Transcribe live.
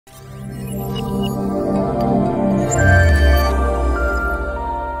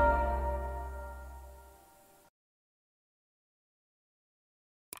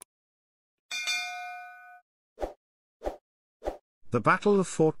The Battle of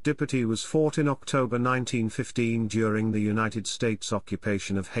Fort Dipitie was fought in October 1915 during the United States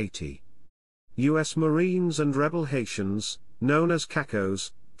occupation of Haiti. U.S. Marines and rebel Haitians, known as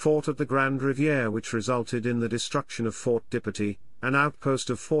Cacos, fought at the Grande Riviere, which resulted in the destruction of Fort Dipitie, an outpost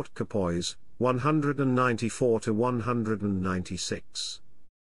of Fort Capois, 194 to 196.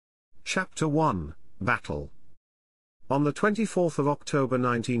 Chapter 1, Battle. On the 24th of October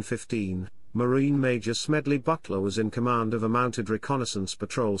 1915, Marine Major Smedley Butler was in command of a mounted reconnaissance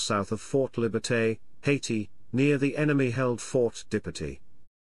patrol south of Fort Liberté, Haiti, near the enemy-held Fort Dipitie.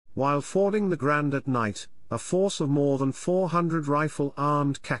 While fording the Grande at night, a force of more than 400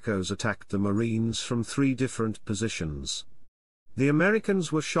 rifle-armed Cacos attacked the Marines from 3 different positions. The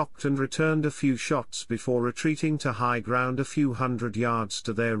Americans were shocked and returned a few shots before retreating to high ground a few hundred yards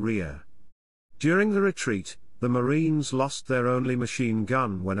to their rear. During the retreat, the Marines lost their only machine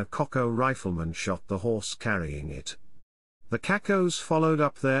gun when a Caco rifleman shot the horse carrying it. The Cacos followed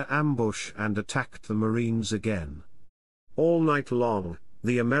up their ambush and attacked the Marines again. All night long,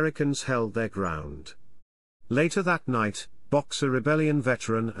 the Americans held their ground. Later that night, Boxer Rebellion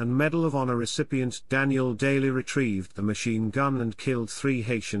veteran and Medal of Honor recipient Daniel Daly retrieved the machine gun and killed 3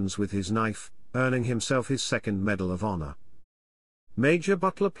 Haitians with his knife, earning himself his second Medal of Honor. Major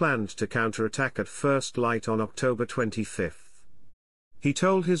Butler planned to counterattack at first light on October 25. He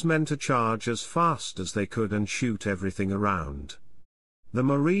told his men to charge as fast as they could and shoot everything around. The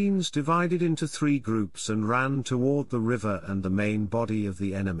Marines divided into 3 groups and ran toward the river and the main body of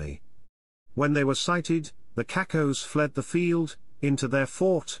the enemy. When they were sighted, the Cacos fled the field, into their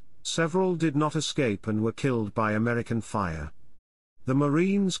fort. Several did not escape and were killed by American fire. The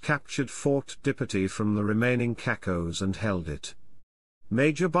Marines captured Fort Dipitie from the remaining Cacos and held it.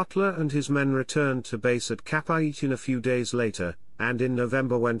 Major Butler and his men returned to base at Cap Haïtien a few days later, and in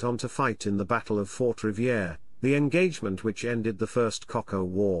November went on to fight in the Battle of Fort Riviere, the engagement which ended the First Caco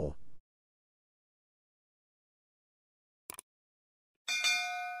War.